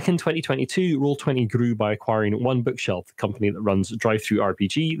 Back in 2022, Roll20 grew by acquiring One Bookshelf, the company that runs Drive-Thru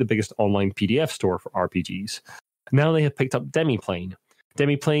RPG, the biggest online PDF store for RPGs. Now they have picked up Demiplane.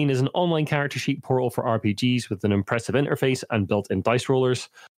 Demiplane is an online character sheet portal for RPGs with an impressive interface and built-in dice rollers.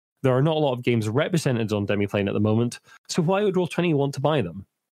 There are not a lot of games represented on Demiplane at the moment, so why would Roll20 want to buy them?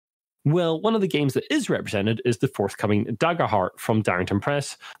 Well, one of the games that is represented is the forthcoming Daggerheart from Darrington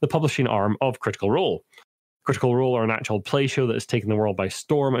Press, the publishing arm of Critical Role. Critical Role are an actual play show that has taken the world by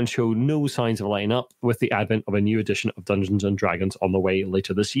storm and show no signs of letting up, with the advent of a new edition of Dungeons & Dragons on the way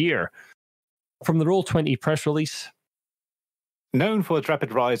later this year. From the Roll20 press release... Known for its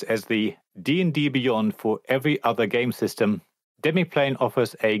rapid rise as the D&D Beyond for every other game system, Demiplane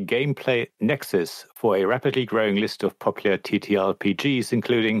offers a gameplay nexus for a rapidly growing list of popular TTRPGs,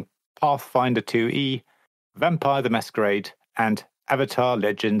 including Pathfinder 2e, Vampire the Masquerade, and Avatar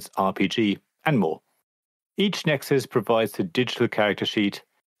Legends RPG, and more. Each nexus provides a digital character sheet,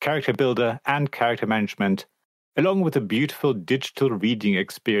 character builder, and character management, along with a beautiful digital reading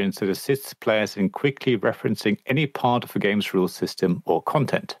experience that assists players in quickly referencing any part of a game's rule system or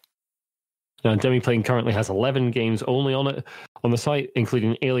content. Now, Demiplane currently has 11 games only on it on the site,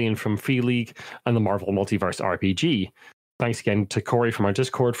 including Alien from Free League and the Marvel Multiverse RPG. Thanks again to Corey from our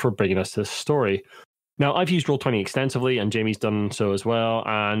Discord for bringing us this story. Now, I've used Roll20 extensively, and Jamie's done so as well,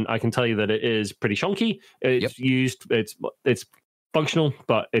 and I can tell you that it is pretty chunky. It's functional,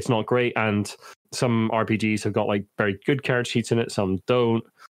 but it's not great, and some RPGs have got like very good character sheets in it, some don't.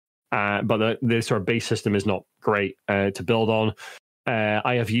 But the sort of base system is not great to build on.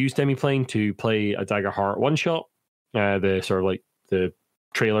 I have used Demiplane to play a Daggerheart one-shot, the sort of like the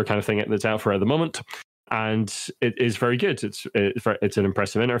trailer kind of thing that's out for at the moment, and it is very good. It's an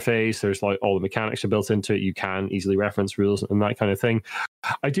impressive interface. There's like all the mechanics are built into it. You can easily reference rules and that kind of thing.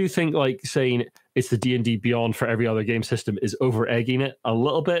 I do think like saying it's the D&D Beyond for every other game system is over-egging it a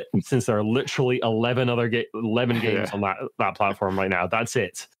little bit, since there are literally 11 games on that platform right now. That's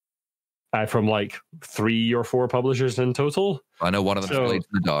it. From like 3 or 4 publishers in total. I know one of them is Blades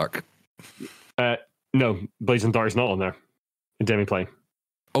in the Dark. No, Blades in the Dark is not on there. In Demiplane.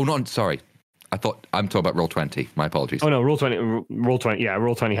 Oh, no, sorry. I'm talking about Roll20. My apologies. Oh no, Roll20. Yeah,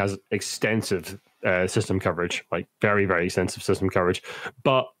 Roll20 has extensive system coverage, like very, very extensive system coverage.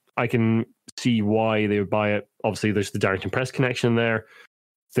 But I can see why they would buy it. Obviously, there's the Darrington Press connection there.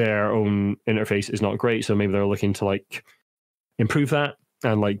 Their own interface is not great, so maybe they're looking to like improve that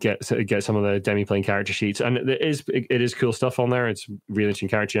and like get some of the Demiplane character sheets. And it is cool stuff on there. It's really interesting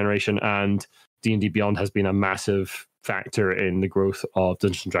character generation, and D&D Beyond has been a massive factor in the growth of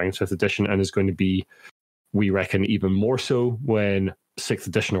Dungeons & Dragons 5th edition, and is going to be, we reckon, even more so when 6th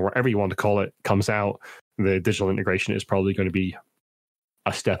edition, or whatever you want to call it, comes out. The digital integration is probably going to be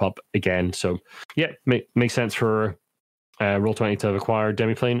a step up again. So yeah, makes sense for Roll20 to have acquired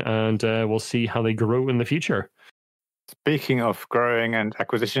Demiplane, and we'll see how they grow in the future. Speaking of growing and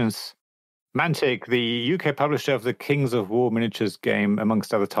acquisitions, Mantic, the UK publisher of the Kings of War miniatures game,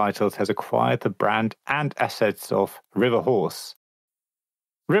 amongst other titles, has acquired the brand and assets of River Horse.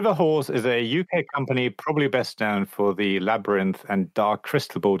 River Horse is a UK company probably best known for the Labyrinth and Dark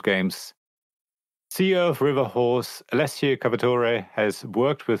Crystal board games. CEO of River Horse, Alessio Cavatore, has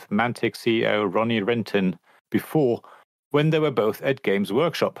worked with Mantic CEO Ronnie Renton before, when they were both at Games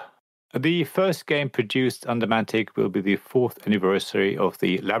Workshop. The first game produced under Mantic will be the 4th anniversary of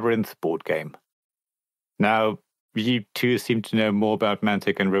the Labyrinth board game. Now, you two seem to know more about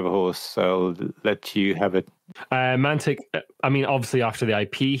Mantic and River Horse, so I'll let you have it. Mantic, I mean, obviously after the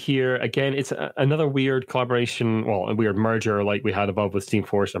IP here, again, it's another weird collaboration, well, a weird merger like we had above with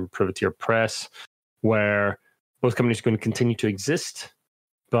Steamforged and Privateer Press, where both companies are going to continue to exist,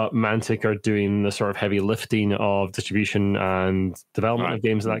 but Mantic are doing the sort of heavy lifting of distribution and development of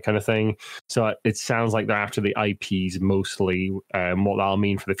games and that kind of thing. So it sounds like they're after the IPs mostly. What that'll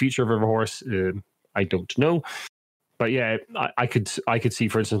mean for the future of River Horse, I don't know. But yeah, I could see,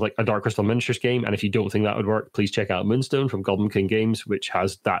 for instance, like a Dark Crystal miniatures game. And if you don't think that would work, please check out Moonstone from Goblin King Games, which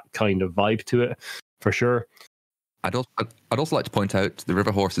has that kind of vibe to it for sure. I'd also like to point out the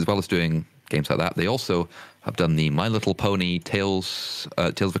River Horse, as well as doing games like that. They also have done the My Little Pony Tales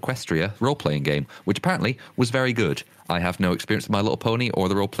of Equestria role-playing game, which apparently was very good. I have no experience with My Little Pony or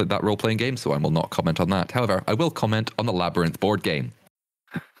the role-playing game, so I will not comment on that. However, I will comment on the Labyrinth board game.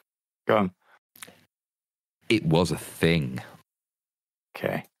 Go on. It was a thing.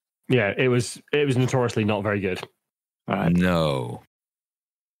 Okay. Yeah, it was notoriously not very good. All right. No.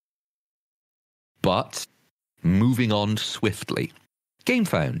 But moving on swiftly.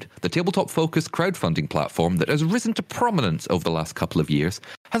 Gamefound, the tabletop-focused crowdfunding platform that has risen to prominence over the last couple of years,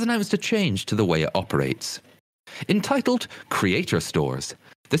 has announced a change to the way it operates. Entitled Creator Stores,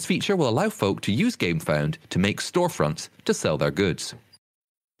 this feature will allow folk to use Gamefound to make storefronts to sell their goods.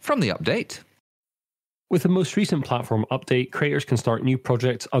 From the update... With the most recent platform update, creators can start new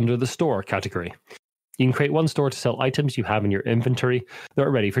projects under the store category. You can create one store to sell items you have in your inventory that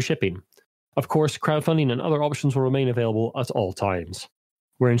are ready for shipping. Of course, crowdfunding and other options will remain available at all times.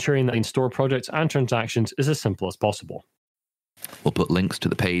 We're ensuring that in store projects and transactions is as simple as possible. We'll put links to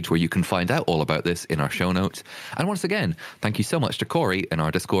the page where you can find out all about this in our show notes. And once again, thank you so much to Corey in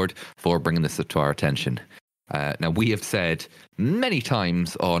our Discord for bringing this to our attention. Now, we have said many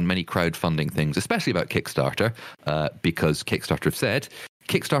times on many crowdfunding things, especially about Kickstarter, because Kickstarter have said,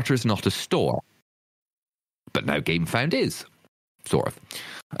 Kickstarter is not a store. But now Gamefound is, sort of.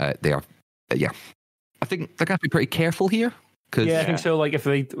 They are, yeah. I think they're going to be pretty careful here. Yeah, I think so. Like, if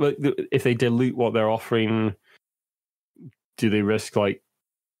they dilute what they're offering, do they risk, like,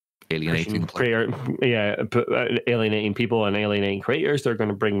 alienating alienating people and alienating creators? They're going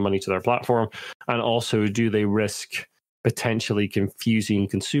to bring money to their platform. And also, do they risk potentially confusing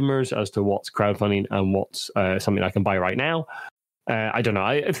consumers as to what's crowdfunding and what's something I can buy right now? I don't know.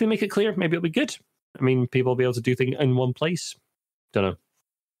 If they make it clear, maybe it'll be good. I mean, people will be able to do things in one place. Don't know.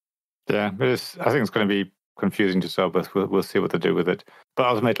 Yeah, I think it's going to be confusing to sell, but we'll see what they do with it. But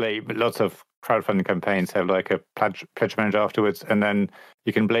ultimately, lots of crowdfunding campaigns have like a pledge manager afterwards, and then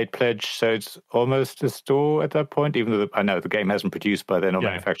you can blade pledge, so it's almost a store at that point, even though I know the game hasn't produced by then or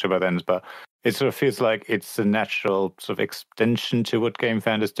manufactured by then, but it sort of feels like it's a natural sort of extension to what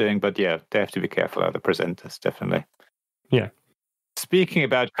Gamefound is doing. But yeah, they have to be careful how they present this, definitely. Yeah. Speaking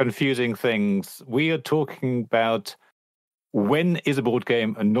about confusing things, we are talking about when is a board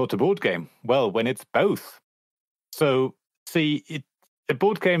game and not a board game? Well, when it's both. So, see, a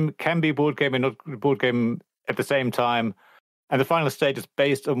board game can be a board game and not a board game at the same time. And the final state is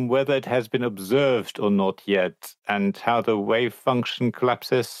based on whether it has been observed or not yet, and how the wave function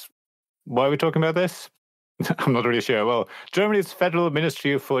collapses. Why are we talking about this? I'm not really sure. Well, Germany's Federal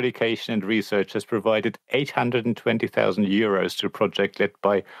Ministry for Education and Research has provided 820,000 euros to a project led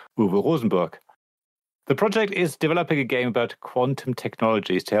by Uwe Rosenburg. The project is developing a game about quantum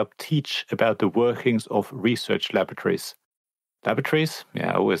technologies to help teach about the workings of research laboratories. Laboratories?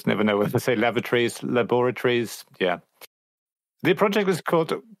 Yeah, I always never know whether to say laboratories. Yeah. The project is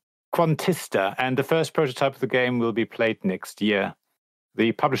called Quantista, and the first prototype of the game will be played next year.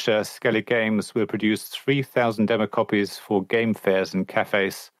 The publisher, Skellig Games, will produce 3,000 demo copies for game fairs and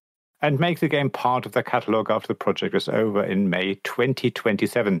cafes, and make the game part of their catalogue after the project is over in May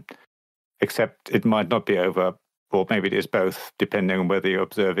 2027. Except it might not be over, or maybe it is both, depending on whether you're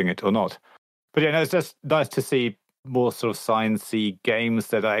observing it or not. But yeah, no, it's just nice to see more sort of science-y games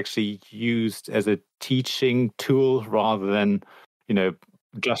that are actually used as a teaching tool rather than,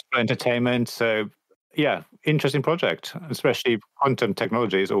 just for entertainment. So yeah, interesting project, especially quantum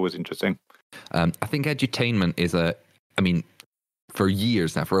technology is always interesting. I think edutainment is for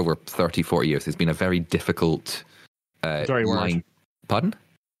years now, for over 30, 40 years, it's been a very difficult dirty line. Word. Pardon?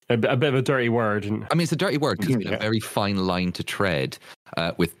 A bit of a dirty word. It's a dirty word because it's been a very fine line to tread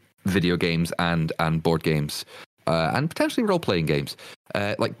with video games and board games and potentially role-playing games.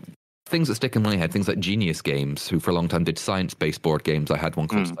 Like things that stick in my head, things like Genius Games, who for a long time did science-based board games. I had one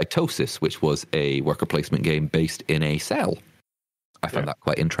called Cytosis, which was a worker placement game based in a cell. I found that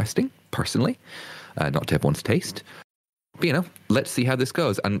quite interesting, personally. Not to everyone's taste. But, let's see how this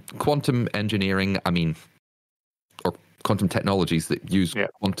goes. And quantum engineering, or quantum technologies that use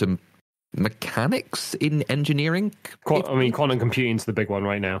quantum mechanics in engineering. Quantum computing's the big one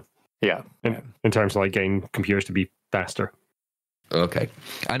right now. Yeah. In terms of like getting computers to be faster. Okay.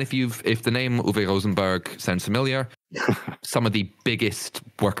 And if the name Uwe Rosenburg sounds familiar, some of the biggest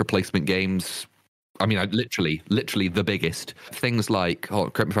worker placement games, literally the biggest, things like,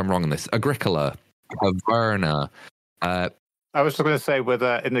 correct me if I'm wrong on this, Agricola, Averna. I was just going to say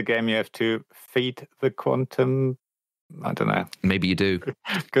whether in the game you have to feed the quantum. I don't know. Maybe you do.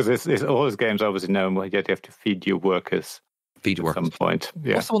 Because it's all those games obviously know where you have to feed your workers. Feed your workers. At some point.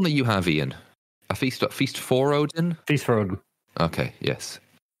 Yeah. What's the one that you have, Ian? A feast for Odin? Feast for Odin. Okay, yes.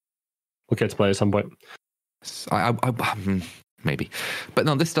 we'll get to play at some point. Maybe. But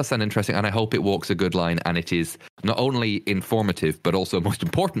no, this does sound interesting, and I hope it walks a good line, and it is not only informative, but also, most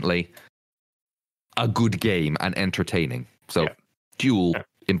importantly, a good game and entertaining. So, dual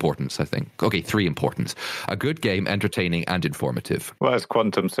importance, I think. Okay, 3 importance. A good game, entertaining, and informative. Well, it's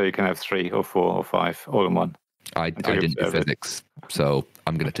quantum, so you can have 3 or 4 or 5 all in one. I didn't do physics, so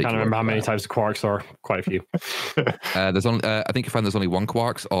I'm going to take. I can't remember how many types of quarks are. Quite a few. There's only. I think you found there's only 1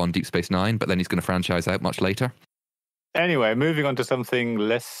 quarks on Deep Space Nine, but then he's going to franchise out much later. Anyway, moving on to something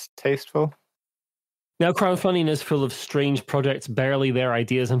less tasteful. Now, crowdfunding is full of strange projects, barely their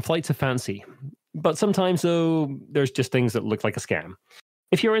ideas, and flights of fancy. But sometimes, though, there's just things that look like a scam.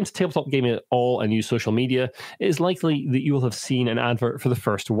 If you're into tabletop gaming at all and use social media, it is likely that you will have seen an advert for the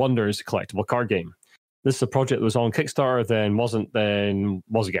first Wonders collectible card game. This is a project that was on Kickstarter, then wasn't, then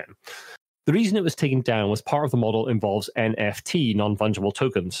was again. The reason it was taken down was part of the model involves NFT, non-fungible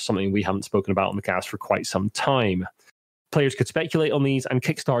tokens, something we haven't spoken about on the cast for quite some time. Players could speculate on these, and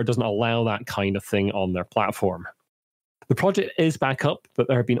Kickstarter doesn't allow that kind of thing on their platform. The project is back up, but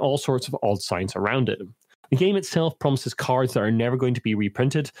there have been all sorts of odd signs around it. The game itself promises cards that are never going to be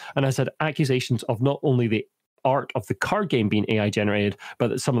reprinted, and has had accusations of not only the art of the card game being AI generated, but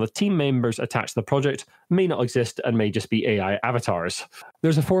that some of the team members attached to the project may not exist and may just be AI avatars.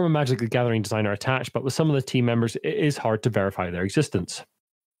 There's a former Magic the Gathering designer attached, but with some of the team members, it is hard to verify their existence.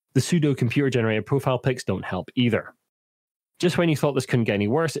 The pseudo computer-generated profile pics don't help either. Just when you thought this couldn't get any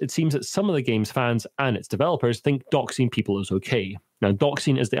worse, it seems that some of the game's fans and its developers think doxing people is okay. Now,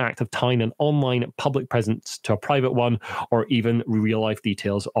 doxing is the act of tying an online public presence to a private one, or even real-life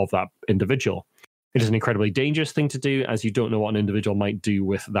details of that individual. It is an incredibly dangerous thing to do, as you don't know what an individual might do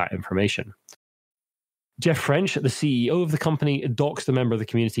with that information. Jeff French, the CEO of the company, doxed a member of the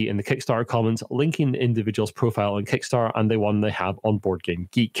community in the Kickstarter comments, linking the individual's profile on Kickstarter and the one they have on Board Game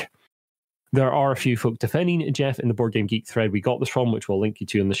Geek. There are a few folk defending Jeff in the Board Game Geek thread we got this from, which we'll link you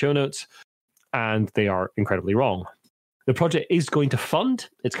to in the show notes, and they are incredibly wrong. The project is going to fund.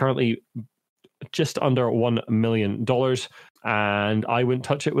 It's currently just under $1 million, and I wouldn't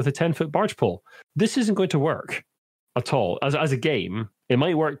touch it with a 10-foot barge pole. This isn't going to work at all. As a game, it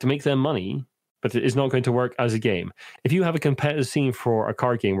might work to make them money, but it is not going to work as a game. If you have a competitive scene for a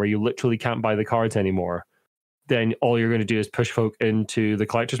card game where you literally can't buy the cards anymore, then all you're going to do is push folk into the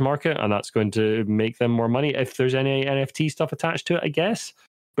collector's market, and that's going to make them more money. If there's any NFT stuff attached to it, I guess.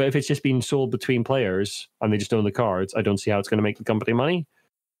 But if it's just being sold between players and they just own the cards, I don't see how it's going to make the company money.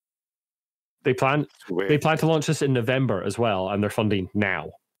 They plan to launch this in November as well, and they're funding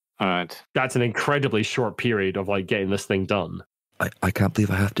now. All right. That's an incredibly short period of like getting this thing done. I can't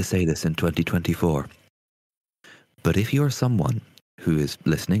believe I have to say this in 2024. But if you're someone who is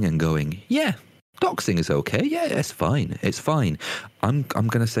listening and going, yeah, doxing is okay. Yeah, it's fine. It's fine. I'm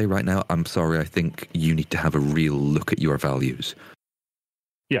going to say right now, I'm sorry. I think you need to have a real look at your values.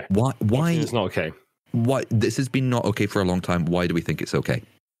 Yeah. Why? It's not okay. Why? This has been not okay for a long time. Why do we think it's okay?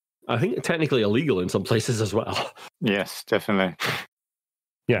 I think it's technically illegal in some places as well. Yes, definitely.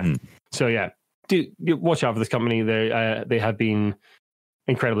 Yeah. So yeah, do watch out for this company. They have been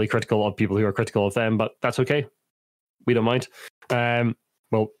incredibly critical of people who are critical of them, but that's okay. We don't mind.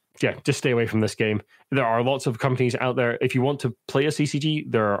 Well, yeah, just stay away from this game. There are lots of companies out there. If you want to play a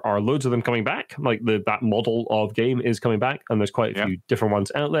CCG, there are loads of them coming back. Like that model of game is coming back, and there's quite a few different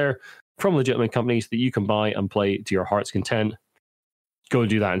ones out there from legitimate companies that you can buy and play to your heart's content. Go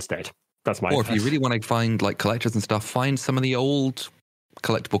do that instead. That's my advice. Or if you really want to find like collectors and stuff, find some of the old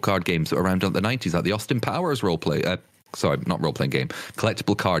collectible card games that were around in the 90s, like the Austin Powers roleplay. Sorry, not role-playing game.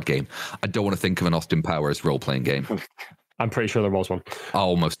 Collectible card game. I don't want to think of an Austin Powers role-playing game. I'm pretty sure there was one.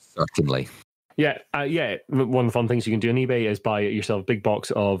 Almost certainly. Yeah. One of the fun things you can do on eBay is buy yourself a big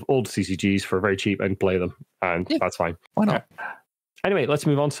box of old CCGs for very cheap and play them. And that's fine. Why not? Anyway, let's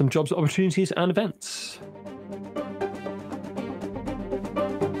move on to some jobs, opportunities, and events.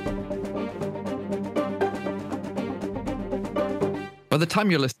 By the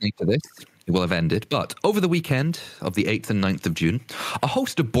time you're listening to this, it will have ended, but over the weekend of the 8th and 9th of June, a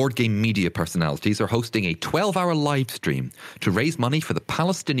host of board game media personalities are hosting a 12-hour live stream to raise money for the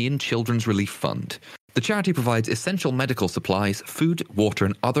Palestinian Children's Relief Fund. The charity provides essential medical supplies, food, water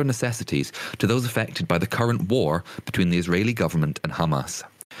and other necessities to those affected by the current war between the Israeli government and Hamas.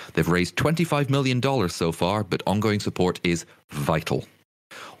 They've raised $25 million so far, but ongoing support is vital.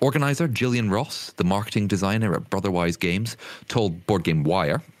 Organiser Gillian Ross, the marketing designer at Brotherwise Games, told Board Game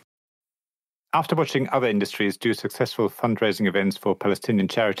Wire, "After watching other industries do successful fundraising events for Palestinian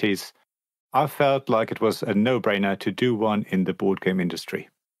charities, I felt like it was a no-brainer to do one in the board game industry."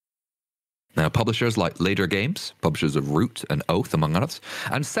 Now, publishers like Later Games, publishers of Root and Oath, among others,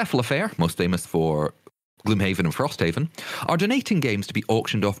 and Cephalofair, most famous for Gloomhaven and Frosthaven, are donating games to be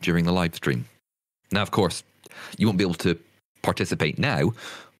auctioned off during the live stream. Now, of course, you won't be able to participate now,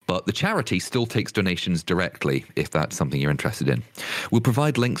 but the charity still takes donations directly if that's something you're interested in. We'll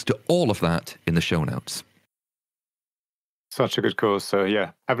provide links to all of that in the show notes. Such a good cause. So,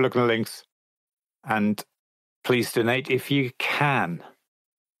 yeah, have a look at the links and please donate if you can.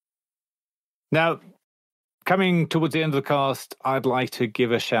 Now, coming towards the end of the cast, I'd like to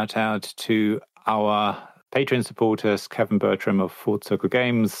give a shout out to our Patreon supporters, Kevin Bertram of Fourth Circle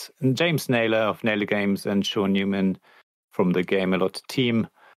Games, and James Naylor of Naylor Games, and Shaun Newman from the Game A Lot team.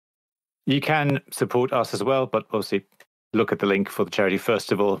 You can support us as well, but obviously look at the link for the charity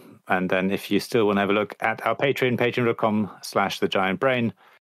first of all. And then if you still want to have a look at our Patreon, patreon.com/thegiantbrain.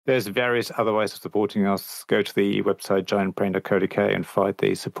 There's various other ways of supporting us. Go to the website giantbrain.co.uk and find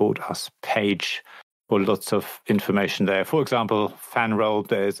the support us page for lots of information there. For example, Fanroll,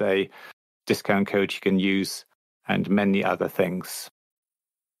 there's a discount code you can use and many other things.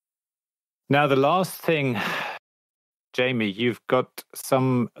 Now, the last thing, Jamie, you've got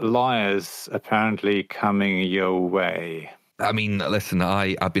some liars apparently coming your way. I mean, listen,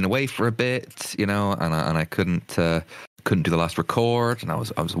 I've been away for a bit, and I couldn't do the last record, and I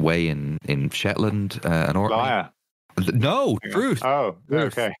was away in Shetland and Orkney. Liar. No, truth. Oh,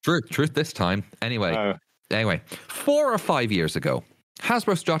 okay. Truth this time. Anyway, 4 or 5 years ago,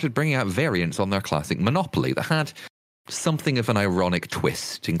 Hasbro started bringing out variants on their classic Monopoly that had something of an ironic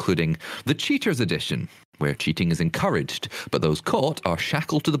twist, including the Cheaters Edition, where cheating is encouraged, but those caught are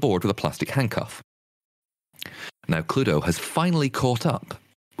shackled to the board with a plastic handcuff. Now, Cluedo has finally caught up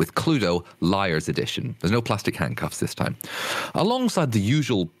with Cluedo Liars Edition. There's no plastic handcuffs this time. Alongside the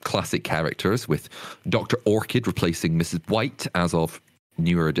usual classic characters, with Dr. Orchid replacing Mrs. White as of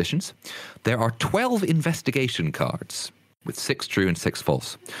newer editions, there are 12 investigation cards with 6 true and 6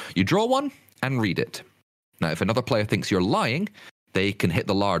 false. You draw one and read it. Now, if another player thinks you're lying, they can hit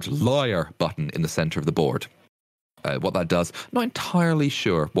the large liar button in the center of the board. What that does, not entirely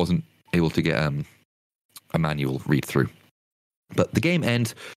sure, wasn't able to get a manual read through. But the game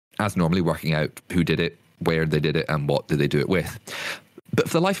ends as normally, working out who did it, where they did it, and what did they do it with. But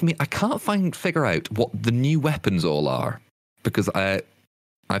for the life of me, I can't figure out what the new weapons all are, because I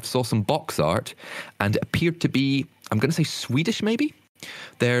saw some box art and it appeared to be, I'm going to say Swedish maybe?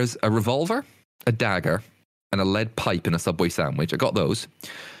 There's a revolver, a dagger, and a lead pipe in a Subway sandwich. I got those.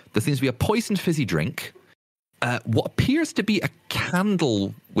 There seems to be a poisoned fizzy drink, what appears to be a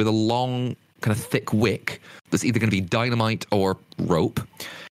candle with a long kind of thick wick that's either going to be dynamite or rope,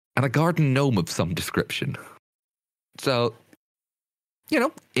 and a garden gnome of some description. So,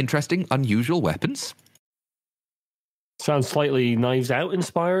 interesting, unusual weapons. Sounds slightly Knives Out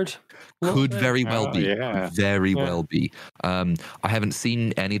inspired. Could very well be. Yeah. Very well be. I haven't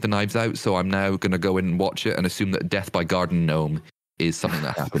seen any of the Knives Out, so I'm now going to go in and watch it and assume that death by garden gnome is something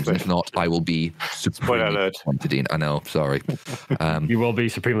that happens. If not, I will be supremely disappointed. I know, sorry. You will be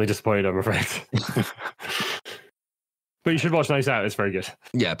supremely disappointed, I'm afraid. But you should watch Knives Out. It's very good.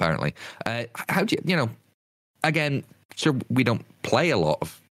 Yeah, apparently. How do you, again, sure, we don't play a lot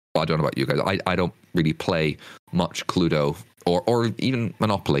of, well, I don't know about you guys. I don't really play much Cluedo or even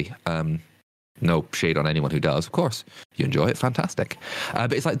Monopoly. No shade on anyone who does, of course. You enjoy it, fantastic.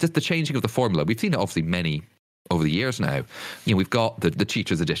 But it's like just the changing of the formula. We've seen it obviously many over the years now. We've got the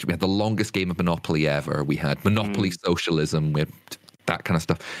Cheaters Edition. We had the longest game of Monopoly ever. We had Monopoly Socialism. We had that kind of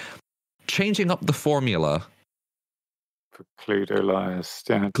stuff. Changing up the formula for Cluedo Liars.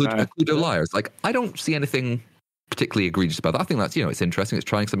 Yeah, Cluedo Liars. Like, I don't see anything particularly egregious about that. I think that's, it's interesting. It's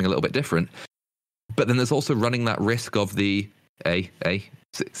trying something a little bit different. But then there's also running that risk of the,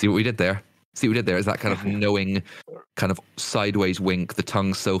 see what we did there? See what we did there? Is that kind of knowing, kind of sideways wink, the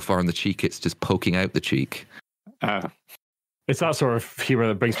tongue so far in the cheek, it's just poking out the cheek. It's that sort of humor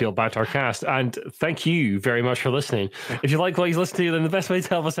that brings people back to our cast. And thank you very much for listening. If you like what you listen to, then the best way to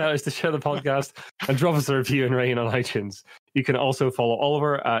help us out is to share the podcast and drop us a review and rating on iTunes. You can also follow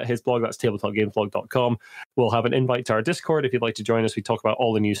Oliver at his blog. That's tabletopgamesblog.com. We'll have an invite to our Discord if you'd like to join us. We talk about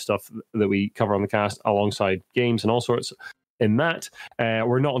all the new stuff that we cover on the cast alongside games and all sorts in that.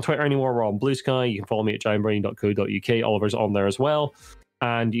 We're not on Twitter anymore. We're on Blue Sky. You can follow me at giantbrain.co.uk. Oliver's on there as well.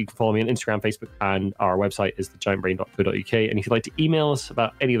 And you can follow me on Instagram, Facebook, and our website is thegiantbrain.co.uk. And if you'd like to email us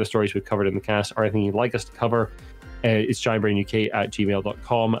about any of the stories we've covered in the cast or anything you'd like us to cover, it's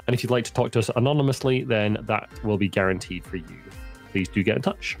giantbrainuk@gmail.com. And if you'd like to talk to us anonymously, then that will be guaranteed for you. Please do get in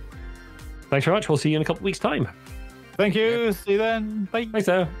touch. Thanks very much. We'll see you in a couple of weeks' time. Thank you. See you then. Bye. Thanks,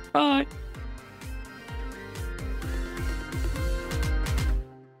 though. Bye.